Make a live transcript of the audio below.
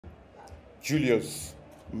Julius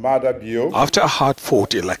Maada Bio. After a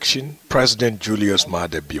hard-fought election, President Julius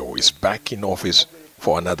Maada Bio is back in office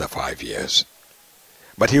for another 5 years.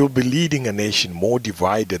 But he will be leading a nation more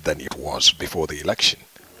divided than it was before the election,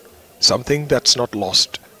 something that's not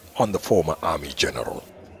lost on the former army general.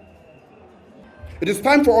 It is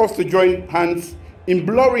time for us to join hands in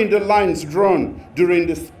blurring the lines drawn during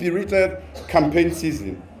the spirited campaign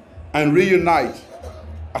season and reunite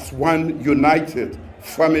as one united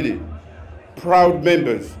family, proud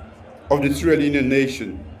members of the Sierra Leone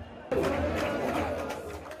nation.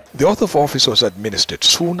 The oath of office was administered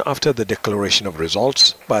soon after the declaration of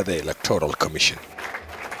results by the Electoral Commission.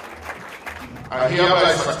 I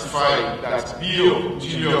hereby certify that Bio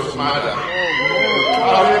Julius Maada,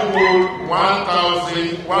 having polled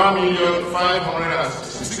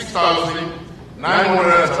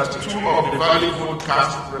 1,566,932 of the valid vote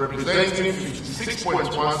cast, representing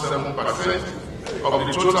 56.17% of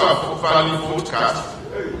the total valid vote cast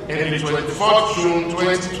in the 24th June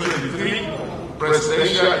 2023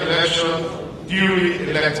 presidential election, duly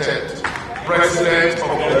elected President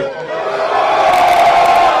of the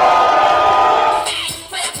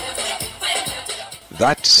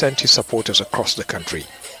That sent his supporters across the country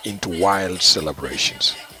into wild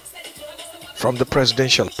celebrations. From the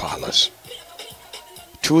presidential palace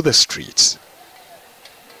to the streets,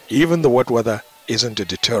 even the wet weather isn't a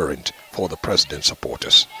deterrent for the president's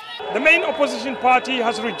supporters. The main opposition party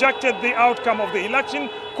has rejected the outcome of the election,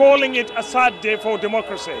 calling it a sad day for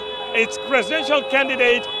democracy. Its presidential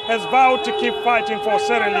candidate has vowed to keep fighting for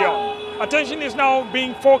Sierra Leone. Attention is now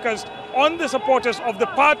being focused on the supporters of the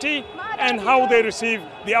party and how they receive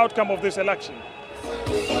the outcome of this election.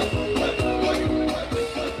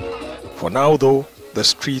 For now, though, the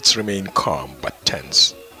streets remain calm but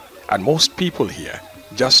tense, and most people here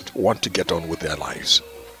just want to get on with their lives.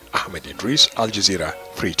 Ahmed, Idris, Jazeera,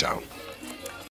 Freetown.